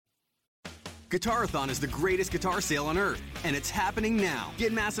Guitarathon is the greatest guitar sale on earth, and it's happening now.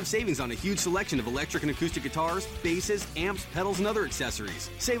 Get massive savings on a huge selection of electric and acoustic guitars, basses, amps, pedals, and other accessories.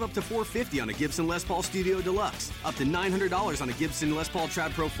 Save up to $450 on a Gibson Les Paul Studio Deluxe, up to $900 on a Gibson Les Paul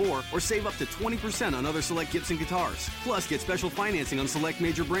Trad Pro 4, or save up to 20% on other select Gibson guitars. Plus, get special financing on select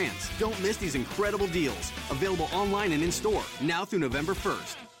major brands. Don't miss these incredible deals. Available online and in-store, now through November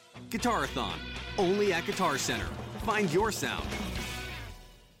 1st. Guitarathon, only at Guitar Center. Find your sound.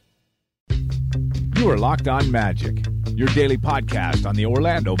 You are Locked On Magic, your daily podcast on the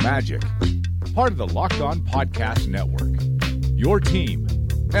Orlando Magic. Part of the Locked On Podcast Network. Your team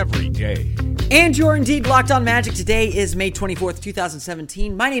every day. And you're indeed Locked On Magic. Today is May 24th,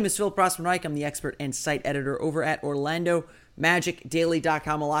 2017. My name is Philip Rossman-Reich. I'm the expert and site editor over at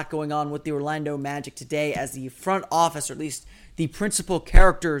OrlandoMagicDaily.com. A lot going on with the Orlando Magic today as the front office, or at least the principal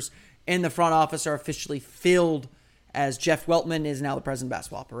characters in the front office, are officially filled as Jeff Weltman is now the president of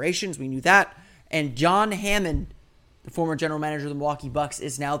basketball operations. We knew that. And John Hammond, the former general manager of the Milwaukee Bucks,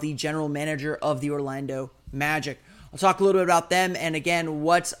 is now the general manager of the Orlando Magic. I'll talk a little bit about them and, again,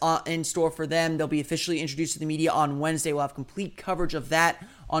 what's in store for them. They'll be officially introduced to the media on Wednesday. We'll have complete coverage of that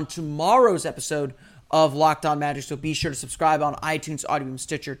on tomorrow's episode of Locked On Magic. So be sure to subscribe on iTunes, Audible,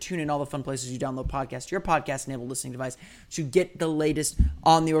 Stitcher, TuneIn, all the fun places you download podcasts, your podcast-enabled listening device, to get the latest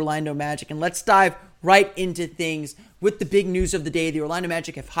on the Orlando Magic. And let's dive right into things with the big news of the day. The Orlando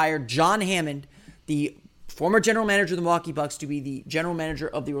Magic have hired John Hammond, the former general manager of the Milwaukee Bucks, to be the general manager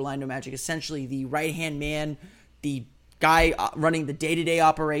of the Orlando Magic, essentially the right-hand man, the guy running the day-to-day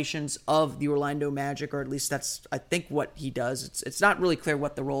operations of the Orlando Magic, or at least that's, I think, what he does. It's not really clear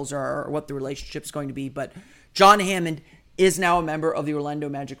what the roles are or what the relationship's going to be, but John Hammond is now a member of the Orlando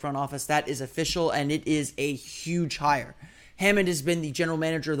Magic front office. That is official, and it is a huge hire. Hammond has been the general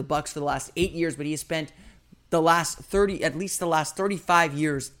manager of the Bucks for the last 8 years, but he has spent at least the last 35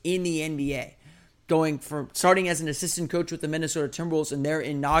 years in the NBA. Going from starting as an assistant coach with the Minnesota Timberwolves in their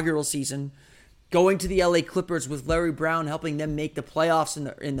inaugural season, going to the LA Clippers with Larry Brown, helping them make the playoffs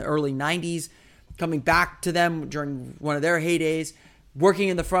in the early 90s, coming back to them during one of their heydays, working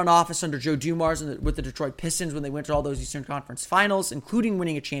in the front office under Joe Dumars with the Detroit Pistons when they went to all those Eastern Conference finals, including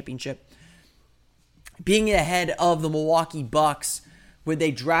winning a championship, being ahead of the Milwaukee Bucks when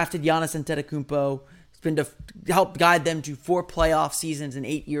they drafted Giannis Antetokounmpo. Been to help guide them to 4 playoff seasons in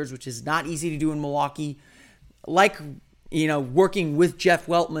 8 years, which is not easy to do in Milwaukee. Working with Jeff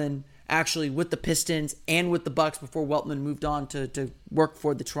Weltman, actually with the Pistons and with the Bucks before Weltman moved on to work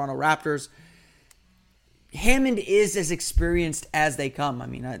for the Toronto Raptors. Hammond is as experienced as they come. I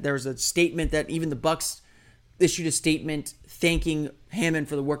mean, there's a statement that even the Bucks issued a statement thanking Hammond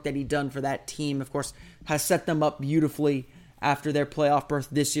for the work that he'd done for that team. Of course, has set them up beautifully after their playoff berth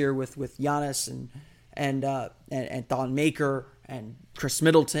this year with Giannis and Thon Maker and Chris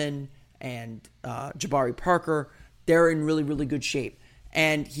Middleton and Jabari Parker. They're in really, really good shape.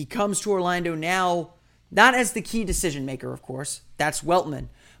 And he comes to Orlando now, not as the key decision maker, of course. That's Weltman.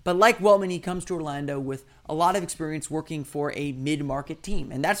 But like Weltman, he comes to Orlando with a lot of experience working for a mid-market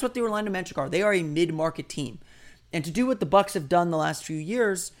team. And that's what the Orlando Magic are. They are a mid-market team. And to do what the Bucks have done the last few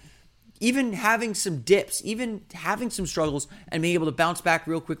years, even having some dips, even having some struggles, and being able to bounce back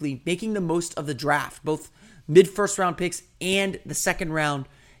real quickly, making the most of the draft, both mid-first round picks and the second round,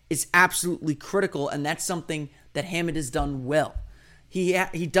 is absolutely critical, and that's something that Hammond has done well.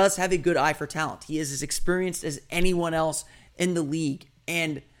 He does have a good eye for talent. He is as experienced as anyone else in the league,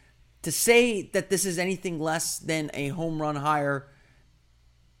 and to say that this is anything less than a home run hire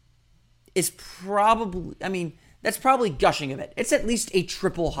is probably, that's probably gushing a bit. It's at least a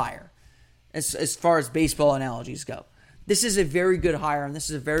triple hire. As far as baseball analogies go. This is a very good hire, and this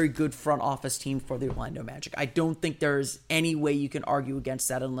is a very good front office team for the Orlando Magic. I don't think there is any way you can argue against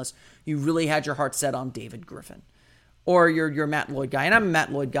that unless you really had your heart set on David Griffin. Or you're a Matt Lloyd guy, and I'm a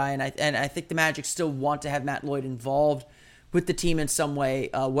Matt Lloyd guy, and I think the Magic still want to have Matt Lloyd involved with the team in some way.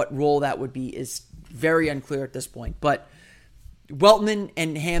 What role that would be is very unclear at this point. But Weltman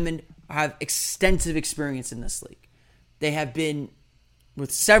and Hammond have extensive experience in this league. They have been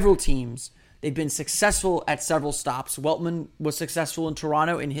with several teams. They've been successful at several stops. Weltman was successful in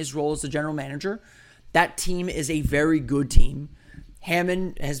Toronto in his role as the general manager. That team is a very good team.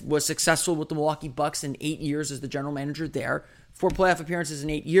 Hammond was successful with the Milwaukee Bucks in 8 years as the general manager there. 4 playoff appearances in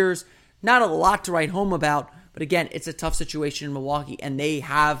 8 years. Not a lot to write home about, but again, it's a tough situation in Milwaukee, and they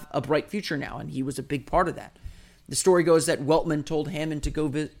have a bright future now, and he was a big part of that. The story goes that Weltman told Hammond to go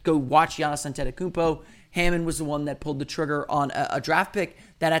watch Giannis Antetokounmpo. Hammond was the one that pulled the trigger on a draft pick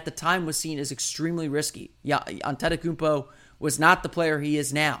that at the time was seen as extremely risky. Antetokounmpo was not the player he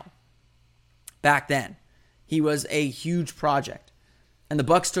is now. Back then, he was a huge project. And the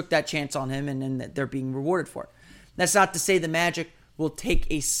Bucks took that chance on him, and then they're being rewarded for it. That's not to say the Magic will take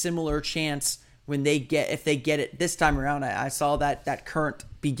a similar chance if they get it this time around. I saw that current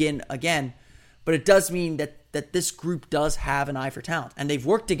begin again, but it does mean that this group does have an eye for talent, and they've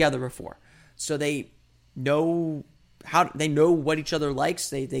worked together before, so they know what each other likes.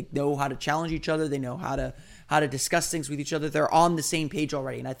 They know how to challenge each other. They know how to discuss things with each other. They're on the same page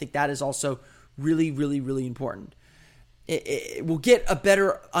already, and I think that is also really, really, really important. We'll get a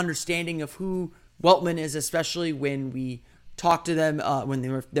better understanding of who Weltman is, especially when we talk to them when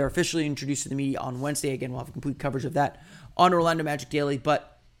they're officially introduced to the media on Wednesday. Again, we'll have complete coverage of that on Orlando Magic Daily.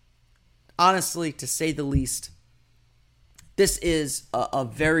 But honestly, to say the least, this is a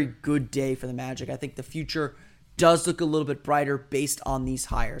very good day for the Magic. I think the future does look a little bit brighter based on these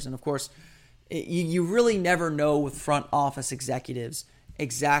hires. And of course, you really never know with front office executives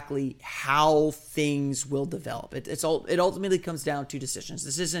exactly how things will develop. It ultimately comes down to decisions.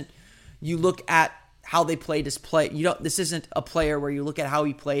 This isn't, you look at how they played this play. This isn't a player where you look at how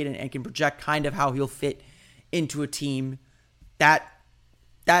he played and can project kind of how he'll fit into a team.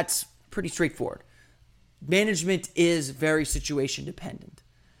 That's pretty straightforward. Management is very situation dependent.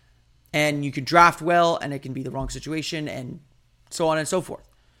 And you can draft well and it can be the wrong situation and so on and so forth.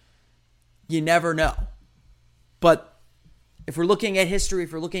 You never know. But if we're looking at history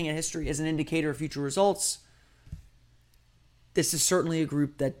as an indicator of future results, this is certainly a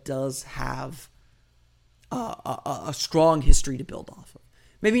group that does have a strong history to build off of.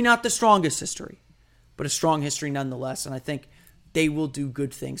 Maybe not the strongest history, but a strong history nonetheless. And I think they will do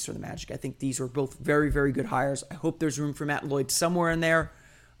good things for the Magic. I think these were both very, very good hires. I hope there's room for Matt Lloyd somewhere in there,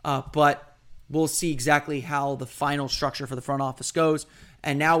 but we'll see exactly how the final structure for the front office goes.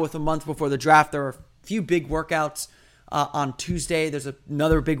 And now with a month before the draft, there are a few big workouts. On Tuesday, there's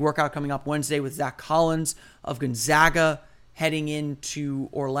another big workout coming up Wednesday with Zach Collins of Gonzaga heading into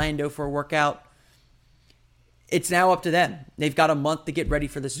Orlando for a workout. It's now up to them. They've got a month to get ready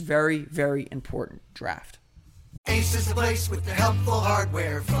for this very, very important draft. Ace is the place with the helpful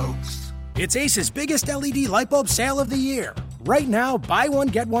hardware, folks. It's Ace's biggest LED light bulb sale of the year. Right now, buy one,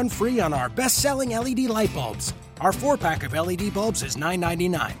 get one free on our best-selling LED light bulbs. Our 4-pack of LED bulbs is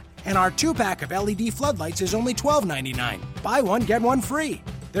 $9.99. And our 2-pack of LED floodlights is only $12.99. Buy one, get one free.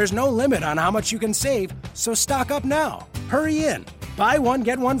 There's no limit on how much you can save, so stock up now. Hurry in. Buy one,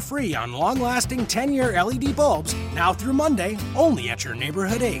 get one free on long-lasting 10-year LED bulbs now through Monday, only at your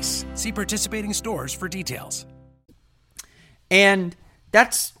neighborhood Ace. See participating stores for details. And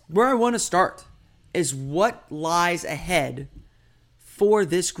that's where I want to start, is what lies ahead for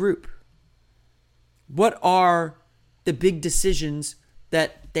this group. What are the big decisions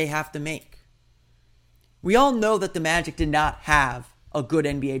that they have to make? We all know that the Magic did not have a good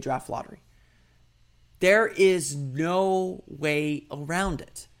NBA draft lottery. There is no way around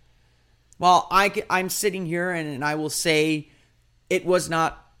it. Well, I'm sitting here and I will say it was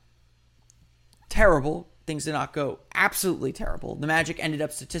not terrible. Things did not go absolutely terrible. The Magic ended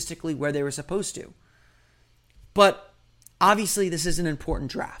up statistically where they were supposed to. But obviously this is an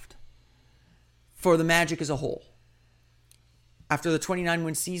important draft for the Magic as a whole. After the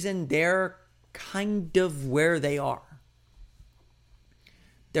 29-win season, they're kind of where they are.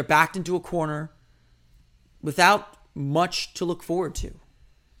 They're backed into a corner without much to look forward to.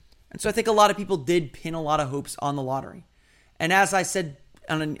 And so I think a lot of people did pin a lot of hopes on the lottery. And as I said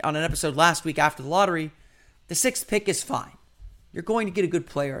on an episode last week after the lottery, the 6th pick is fine. You're going to get a good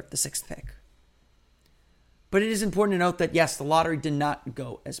player at the 6th pick. But it is important to note that, yes, the lottery did not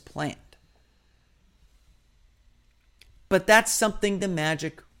go as planned. But that's something the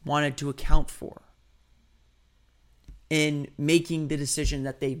Magic wanted to account for in making the decision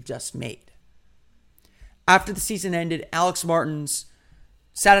that they've just made. After the season ended, Alex Martins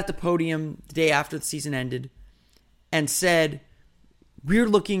sat at the podium the day after the season ended and said, "We're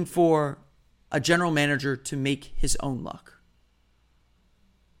looking for a general manager to make his own luck."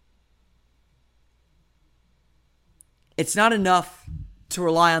 It's not enough to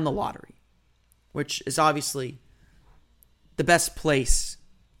rely on the lottery, which is obviously the best place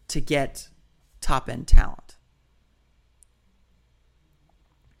to get top-end talent.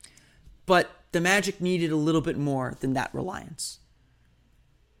 But the Magic needed a little bit more than that reliance.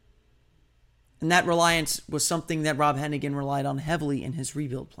 And that reliance was something that Rob Hennigan relied on heavily in his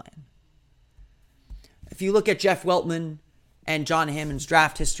rebuild plan. If you look at Jeff Weltman and John Hammond's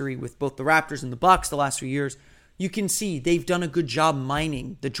draft history with both the Raptors and the Bucks the last few years, you can see they've done a good job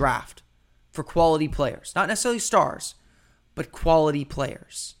mining the draft for quality players. Not necessarily stars, but quality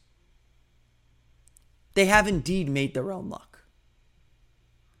players. They have indeed made their own luck.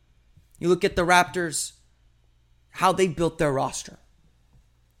 You look at the Raptors, how they built their roster.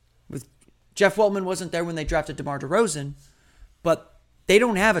 Jeff Weltman wasn't there when they drafted DeMar DeRozan, but they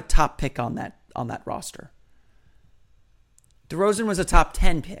don't have a top pick on that roster. DeRozan was a top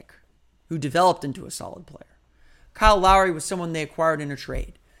 10 pick who developed into a solid player. Kyle Lowry was someone they acquired in a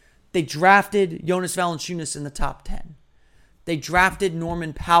trade. They drafted Jonas Valanciunas in the top 10. They drafted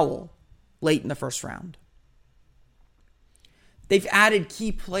Norman Powell late in the first round. They've added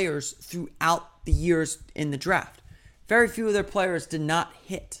key players throughout the years in the draft. Very few of their players did not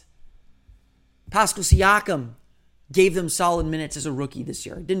hit. Pascal Siakam gave them solid minutes as a rookie this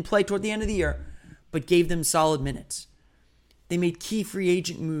year. Didn't play toward the end of the year, but gave them solid minutes. They made key free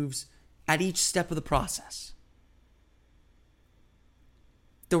agent moves at each step of the process.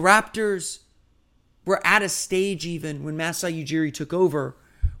 The Raptors were at a stage even when Masai Ujiri took over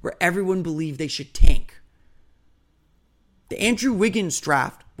where everyone believed they should tank. The Andrew Wiggins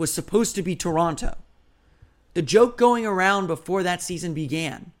draft was supposed to be Toronto. The joke going around before that season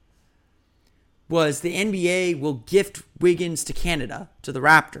began was the NBA will gift Wiggins to Canada, to the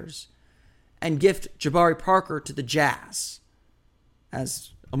Raptors, and gift Jabari Parker to the Jazz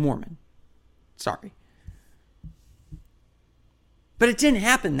as a Mormon. Sorry. But it didn't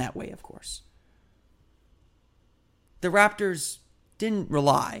happen that way, of course. The Raptors didn't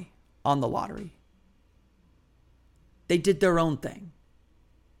rely on the lottery. They did their own thing.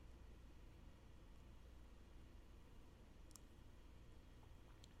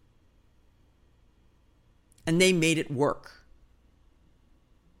 And they made it work.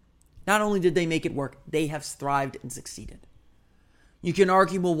 Not only did they make it work, they have thrived and succeeded. You can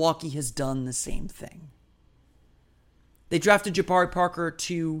argue Milwaukee has done the same thing. They drafted Jabari Parker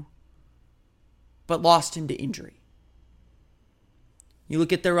but lost him to injury. You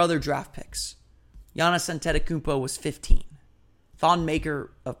look at their other draft picks. Giannis Antetokounmpo was 15. Thon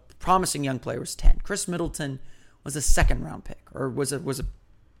Maker, a promising young player, was 10. Chris Middleton was a second-round pick, or was a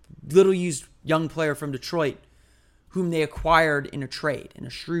little-used young player from Detroit whom they acquired in a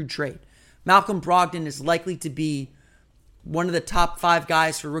shrewd trade. Malcolm Brogdon is likely to be one of the top 5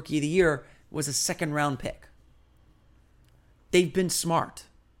 guys for Rookie of the Year, was a second-round pick. They've been smart.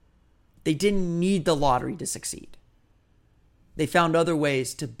 They didn't need the lottery to succeed. They found other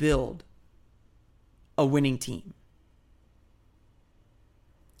ways to build a winning team.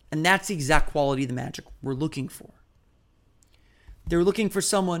 And that's the exact quality of the Magic we're looking for. They're looking for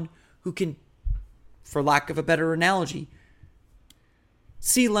someone who can, for lack of a better analogy,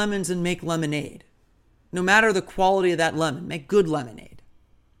 see lemons and make lemonade. No matter the quality of that lemon, make good lemonade.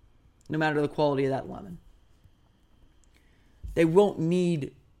 No matter the quality of that lemon. They won't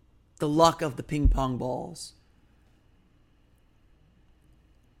need the luck of the ping pong balls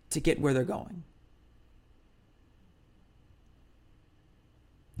to get where they're going.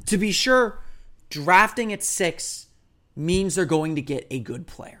 To be sure, drafting at 6 means they're going to get a good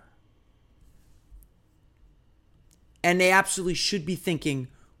player. And they absolutely should be thinking,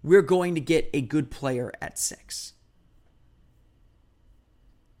 we're going to get a good player at 6.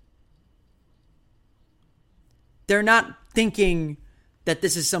 They're not thinking that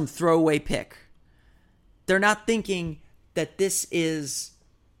this is some throwaway pick. They're not thinking that this is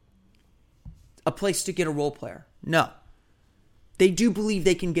a place to get a role player. No. They do believe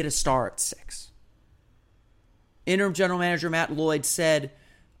they can get a star at 6. Interim General Manager Matt Lloyd said,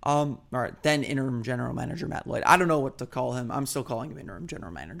 then Interim General Manager Matt Lloyd. I don't know what to call him. I'm still calling him Interim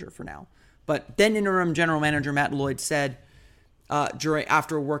General Manager for now. But then Interim General Manager Matt Lloyd said,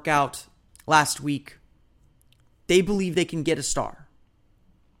 after a workout last week, they believe they can get a star.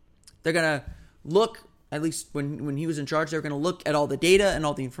 They're going to look, at least when he was in charge, they're going to look at all the data and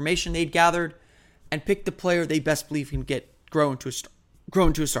all the information they'd gathered and pick the player they best believe can grow into a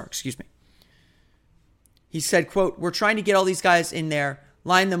star. He said, quote, "We're trying to get all these guys in there,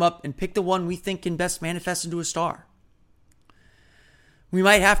 line them up, and pick the one we think can best manifest into a star. We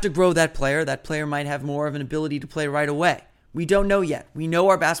might have to grow that player. That player might have more of an ability to play right away. We don't know yet. We know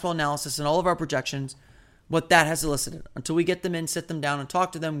our basketball analysis and all of our projections, what that has elicited. Until we get them in, sit them down, and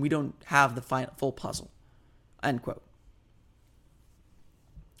talk to them, we don't have the full puzzle." End quote.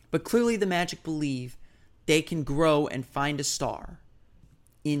 But clearly the Magic believe they can grow and find a star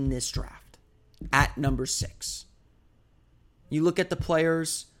in this draft at number 6. You look at the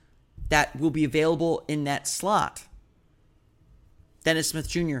players that will be available in that slot. Dennis Smith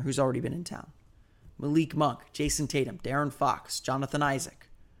Jr., who's already been in town. Malik Monk, Jason Tatum, De'Aaron Fox, Jonathan Isaac.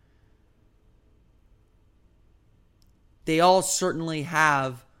 They all certainly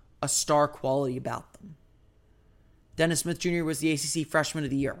have a star quality about them. Dennis Smith Jr. was the ACC Freshman of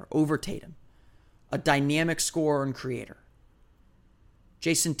the Year over Tatum. A dynamic scorer and creator.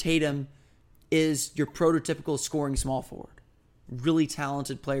 Jason Tatum is your prototypical scoring small forward. really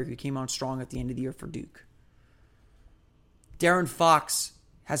talented player who came on strong at the end of the year for Duke. De'Aaron Fox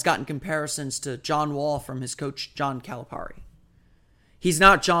has gotten comparisons to John Wall from his coach, John Calipari. He's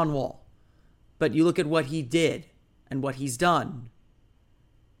not John Wall, but you look at what he did and what he's done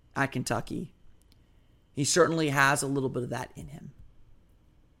at Kentucky. He certainly has a little bit of that in him.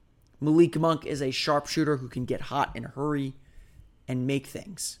 Malik Monk is a sharpshooter who can get hot in a hurry and make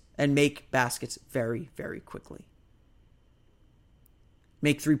things and make baskets very, very quickly.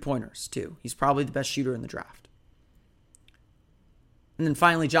 Make three-pointers, too. He's probably the best shooter in the draft. And then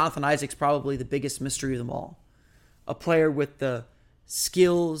finally, Jonathan Isaac's probably the biggest mystery of them all. A player with the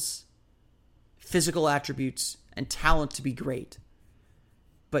skills, physical attributes, and talent to be great,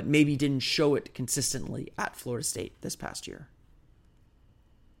 but maybe didn't show it consistently at Florida State this past year.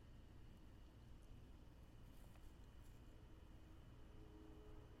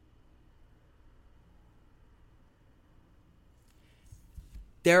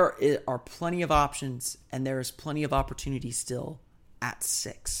 There are plenty of options, and there is plenty of opportunity still at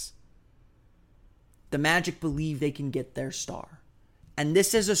 6. The Magic believe they can get their star. And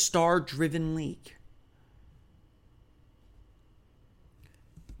this is a star-driven league.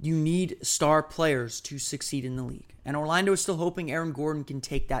 You need star players to succeed in the league. And Orlando is still hoping Aaron Gordon can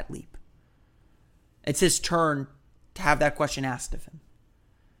take that leap. It's his turn to have that question asked of him.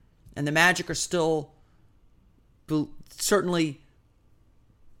 And the Magic are still certainly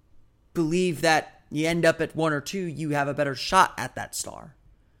believe that you end up at 1 or 2, you have a better shot at that star.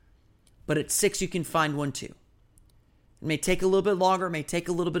 But at 6, you can find 1 too. It may take a little bit longer, may take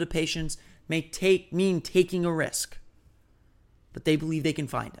a little bit of patience, may mean taking a risk. But they believe they can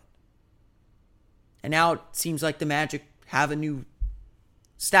find it. And now it seems like the Magic have a new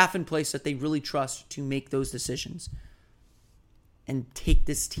staff in place that they really trust to make those decisions and take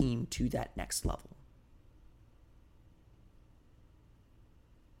this team to that next level.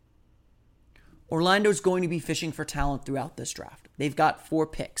 Orlando's going to be fishing for talent throughout this draft. They've got 4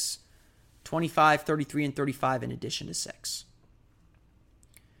 picks, 25, 33, and 35 in addition to 6.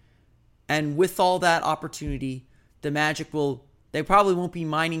 And with all that opportunity, the Magic they probably won't be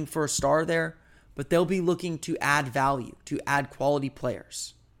mining for a star there, but they'll be looking to add value, to add quality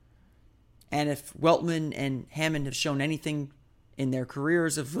players. And if Weltman and Hammond have shown anything in their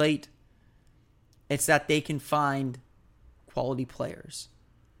careers of late, it's that they can find quality players,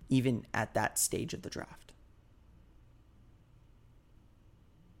 even at that stage of the draft.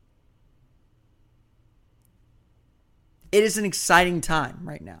 It is an exciting time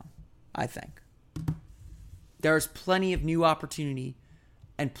right now, I think. There's plenty of new opportunity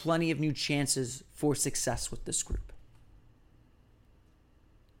and plenty of new chances for success with this group.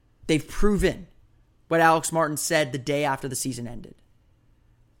 They've proven what Alex Martin said the day after the season ended.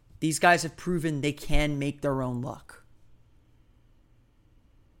 These guys have proven they can make their own luck.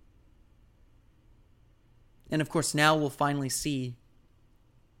 And of course, now we'll finally see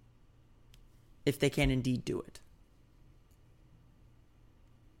if they can indeed do it.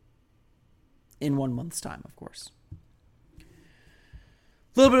 In 1 month's time, of course. A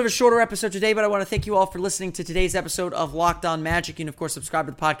little bit of a shorter episode today, but I want to thank you all for listening to today's episode of Locked On Magic. You can, of course, subscribe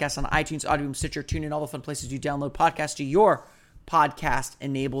to the podcast on iTunes, Audible, Stitcher, TuneIn, all the fun places you download podcasts to your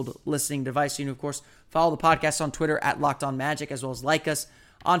podcast-enabled listening device. You can, of course, follow the podcast on Twitter at Locked On Magic, as well as like us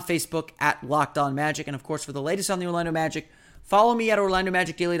on Facebook at Locked On Magic. And, of course, for the latest on the Orlando Magic, follow me at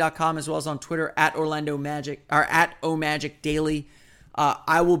OrlandoMagicDaily.com, as well as on Twitter at Orlando Magic, or at OMagicDaily.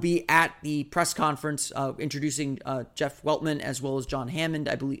 I will be at the press conference introducing Jeff Weltman as well as John Hammond,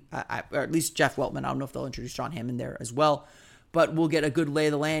 I believe, or at least Jeff Weltman. I don't know if they'll introduce John Hammond there as well, but we'll get a good lay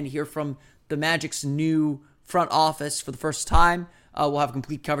of the land, hear from the Magic's new front office for the first time. We'll have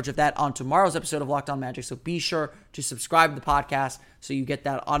complete coverage of that on tomorrow's episode of Locked On Magic, so be sure to subscribe to the podcast so you get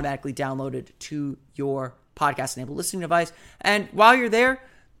that automatically downloaded to your podcast-enabled listening device. And while you're there,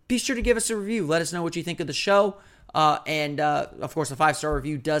 be sure to give us a review. Let us know what you think of the show. Of course, a 5-star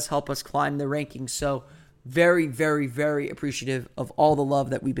review does help us climb the rankings. So very, very, very appreciative of all the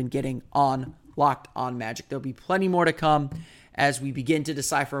love that we've been getting on Locked On Magic. There'll be plenty more to come as we begin to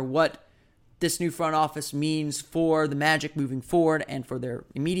decipher what this new front office means for the Magic moving forward and for their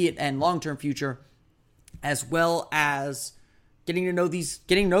immediate and long-term future, as well as getting to know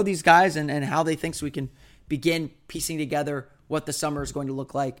these guys and how they think, so we can begin piecing together what the summer is going to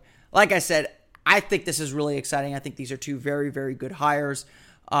look like. Like I said, I think this is really exciting. I think these are 2 very, very good hires,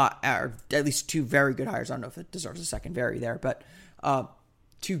 or at least 2 very good hires. I don't know if it deserves a second very there, but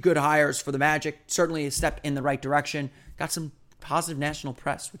 2 good hires for the Magic. Certainly a step in the right direction. Got some positive national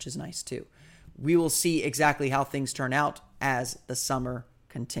press, which is nice too. We will see exactly how things turn out as the summer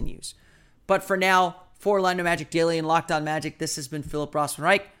continues. But for now, For Orlando Magic Daily and Locked On Magic, this has been Philip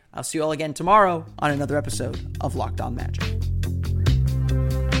Rossman-Reich. I'll see you all again tomorrow on another episode of Locked On Magic.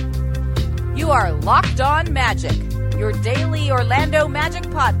 You are Locked On Magic, your daily Orlando Magic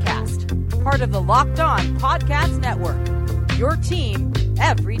podcast. Part of the Locked On Podcast Network. Your team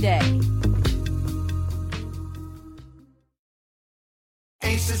every day.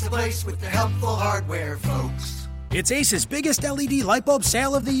 Ace is the place with the helpful hardware, folks. It's Ace's biggest LED light bulb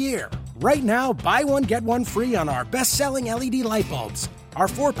sale of the year. Right now, buy one, get one free on our best-selling LED light bulbs. Our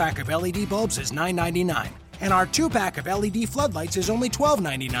 4-pack of LED bulbs is $9.99, and our 2-pack of LED floodlights is only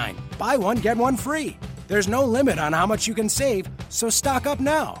 $12.99. Buy one, get one free. There's no limit on how much you can save, so stock up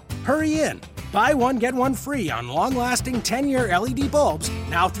now. Hurry in. Buy one, get one free on long-lasting 10-year LED bulbs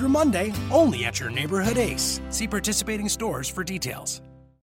now through Monday, only at your neighborhood Ace. See participating stores for details.